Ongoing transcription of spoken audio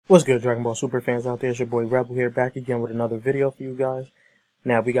What's good, Dragon Ball Super fans out there? It's your boy Rebel here, back again with another video for you guys.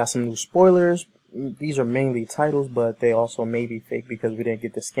 Now, we got some new spoilers. These are mainly titles, but they also may be fake because we didn't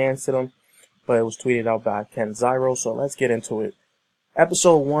get the scans to them. But it was tweeted out by Ken Zyro, so let's get into it.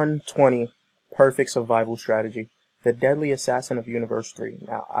 Episode 120, Perfect Survival Strategy. The Deadly Assassin of Universe 3.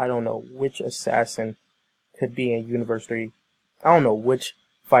 Now, I don't know which assassin could be in Universe 3. I don't know which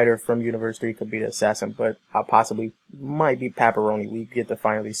fighter from Universe 3 could be the assassin, but I possibly might be Pepperoni. We get to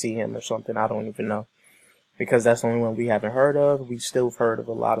finally see him or something. I don't even know, because that's the only one we haven't heard of. We still have heard of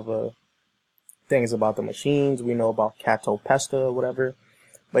a lot of things about the machines. We know about Cato Pesta or whatever.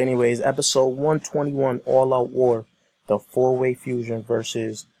 But anyways, episode 121, All Out War, the four-way fusion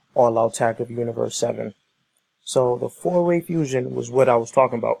versus All Out Attack of Universe 7. So the four-way fusion was what I was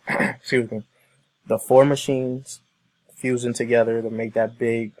talking about. Excuse me. The four machines fusing together to make that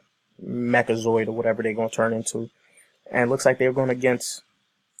big Mechazoid or whatever they're going to turn into. And it looks like they're going against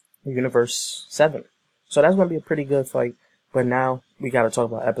Universe 7. So that's going to be a pretty good fight. But now we got to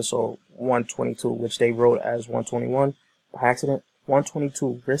talk about episode 122, which they wrote as 121 by accident.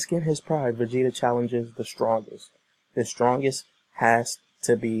 122, risking his pride, Vegeta challenges the strongest. The strongest has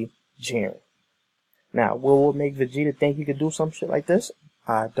to be Jiren. Now, what will make Vegeta think he could do some shit like this?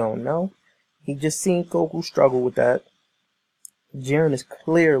 I don't know. He just seen Goku struggle with that. Jiren is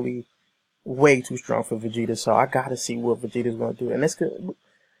clearly way too strong for Vegeta, so I gotta see what Vegeta's gonna do. And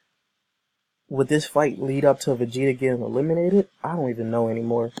would this fight lead up to Vegeta getting eliminated? I don't even know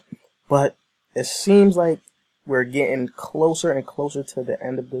anymore. But it seems like we're getting closer and closer to the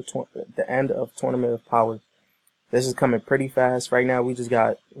end of the end of Tournament of Power. This is coming pretty fast. Right now, we just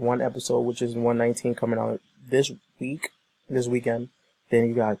got one episode, which is 119, coming out this weekend. Then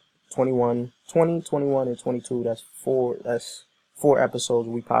you got 20, 21, and 22. That's four episodes.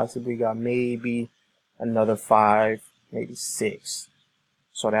 We possibly got maybe another 5, maybe 6.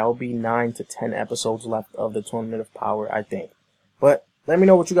 So that will be 9 to 10 episodes left of the Tournament of Power, I think. But let me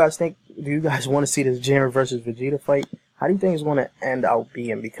know what you guys think. Do you guys want to see this Jiren versus Vegeta fight? How do you think it's going to end out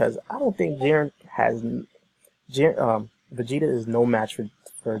being? Because I don't think Vegeta is no match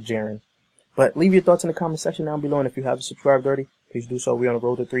for Jiren. But leave your thoughts in the comment section down below, and if you haven't subscribed already, please do so. We're on the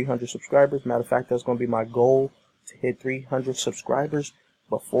road to 300 subscribers. Matter of fact, that's going to be my goal, to hit 300 subscribers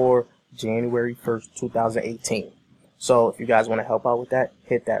before January 1st, 2018. So if you guys want to help out with that,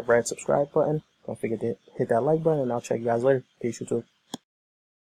 hit that red subscribe button. Don't forget to hit that like button, and I'll check you guys later. Peace, YouTube.